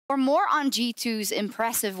For more on G2's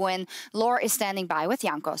impressive win, Laure is standing by with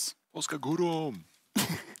Jankos. Polska górą.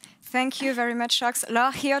 Thank you very much, Shox.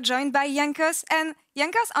 Laure here, joined by Jankos. And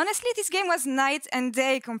Jankos, honestly, this game was night and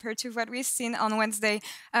day compared to what we've seen on Wednesday.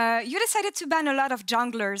 You decided to ban a lot of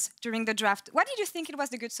junglers during the draft. What did you think it was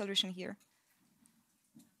the good solution here?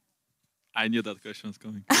 I knew that question was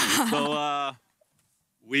coming. So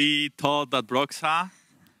we thought that Broxa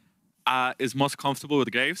is most comfortable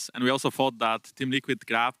with Graves, and we also thought that Team Liquid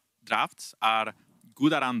drafts are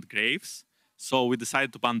good around Graves. So we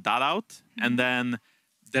decided to ban that out, and then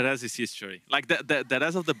the rest is history. Like the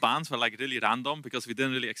rest of the bans were like really random because we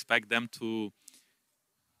didn't really expect them to,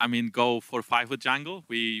 go 4-5 with jungle.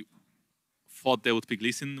 We thought they would pick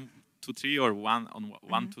Lee Sin 2-3 or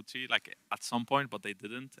 1-2-3 like at some point, but they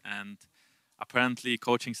didn't. And apparently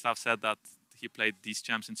coaching staff said that he played these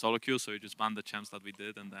champs in solo queue, so he just banned the champs that we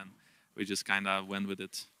did, and then we just kind of went with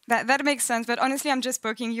it. That makes sense, but honestly, I'm just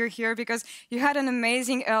poking you here because you had an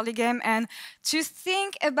amazing early game, and to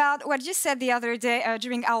think about what you said the other day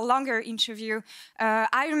during our longer interview,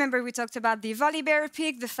 I remember we talked about the Volibear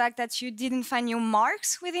pick, the fact that you didn't find your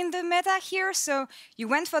marks within the meta here, so you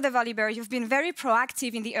went for the Volibear. You've been very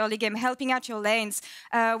proactive in the early game, helping out your lanes.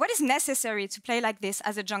 What is necessary to play like this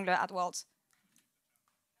as a jungler at Worlds?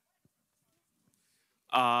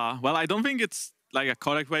 Well, I don't think it's like a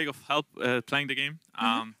correct way of playing the game.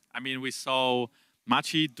 We saw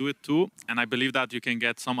Machi do it too, and I believe that you can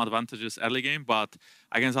get some advantages early game, but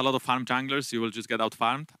against a lot of farm junglers, you will just get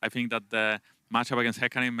out-farmed. I think that the matchup against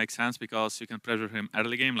Hecarim makes sense because you can pressure him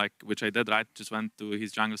early game, like which I did, right? Just went to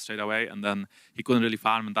his jungle straight away, and then he couldn't really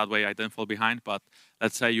farm, and that way I didn't fall behind. But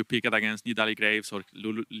let's say you pick it against Nidalee Graves or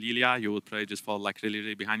Lilia, you would probably just fall like really,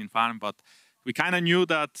 really behind in farm, but we kind of knew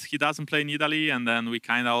that he doesn't play Nidalee, and then we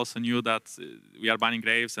kind of also knew that we are banning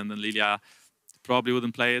Graves, and then Lilia probably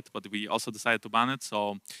wouldn't play it, but we also decided to ban it.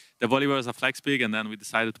 So the Volibear was a flex pick, and then we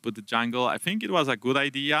decided to put the jungle. I think it was a good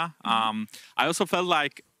idea. I also felt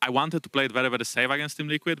like I wanted to play it very, very safe against Team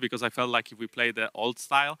Liquid because I felt like if we play the old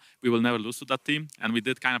style, we will never lose to that team. And we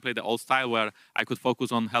did kind of play the old style where I could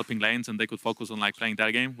focus on helping lanes and they could focus on like playing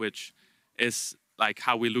their game, which is like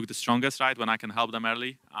how we look the strongest, right? When I can help them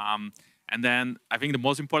early. And then I think the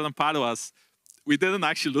most important part was we didn't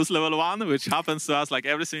actually lose level 1, which happens to us like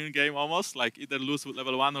every single game almost, like either lose with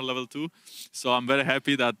level 1 or level 2. So I'm very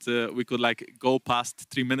happy that we could like go past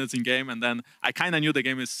 3 minutes in game, and then I kind of knew the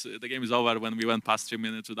game is over when we went past 3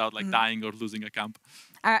 minutes without like dying or losing a camp.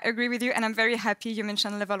 I agree with you, and I'm very happy you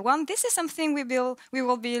mentioned level 1. This is something we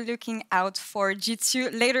will be looking out for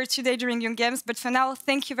G2 later today during Young Games. But for now,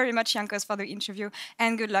 thank you very much, Jankos, for the interview,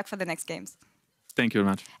 and good luck for the next games. Thank you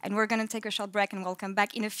very much. And we're going to take a short break, and we'll come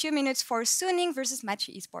back in a few minutes for Suning versus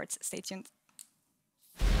Machi Esports. Stay tuned.